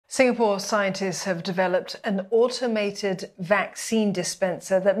Singapore scientists have developed an automated vaccine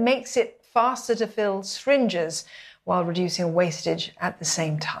dispenser that makes it faster to fill syringes while reducing wastage at the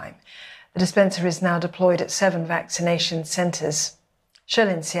same time. The dispenser is now deployed at 7 vaccination centres.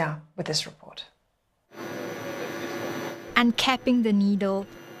 Sherlin Xia with this report. Uncapping the needle,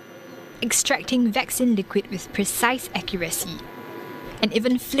 extracting vaccine liquid with precise accuracy, and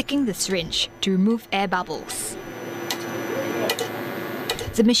even flicking the syringe to remove air bubbles.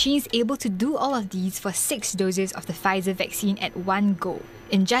 The machine is able to do all of these for 6 doses of the Pfizer vaccine at one go,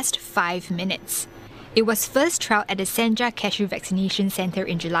 in just 5 minutes. It was first trialled at the Senja Cashew Vaccination Centre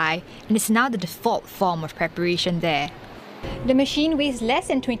in July and is now the default form of preparation there. The machine weighs less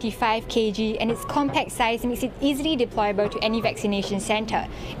than 25 kg and its compact size makes it easily deployable to any vaccination centre.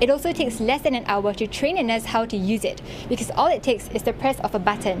 It also takes less than an hour to train a nurse how to use it, because all it takes is the press of a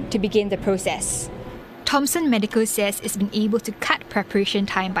button to begin the process. Thomson Medical says it's been able to cut preparation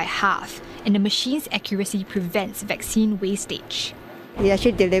time by half, and the machine's accuracy prevents vaccine wastage. We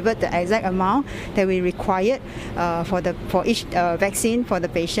actually delivered the exact amount that we required for each vaccine for the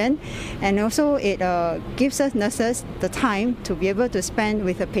patient, and also it gives us nurses the time to be able to spend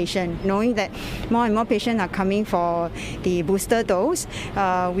with the patient, knowing that more and more patients are coming for the booster dose.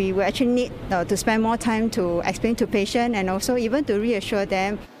 We will actually need to spend more time to explain to patients and also even to reassure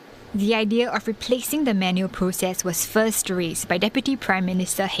them. The idea of replacing the manual process was first raised by Deputy Prime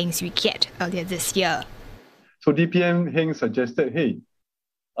Minister Heng Swee Keat earlier this year. So DPM Heng suggested, hey,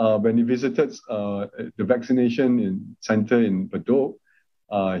 when he visited the vaccination centre in Bedok,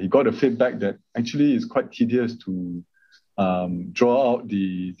 he got a feedback that actually it's quite tedious to draw out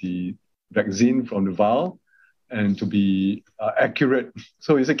the vaccine from the vial and to be accurate.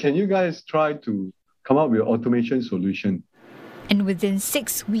 So he said, can you guys try to come up with an automation solution? And within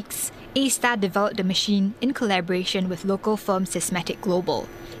 6 weeks, A-Star developed the machine in collaboration with local firm Systematic Global.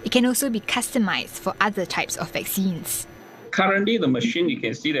 It can also be customized for other types of vaccines. Currently, the machine, you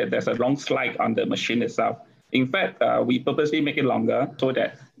can see that there's a long slide on the machine itself. In fact, we purposely make it longer so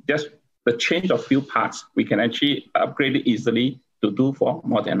that just the change of few parts, we can actually upgrade it easily to do for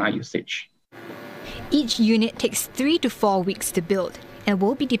more than our usage. Each unit takes 3 to 4 weeks to build and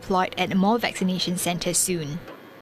will be deployed at more vaccination centres soon.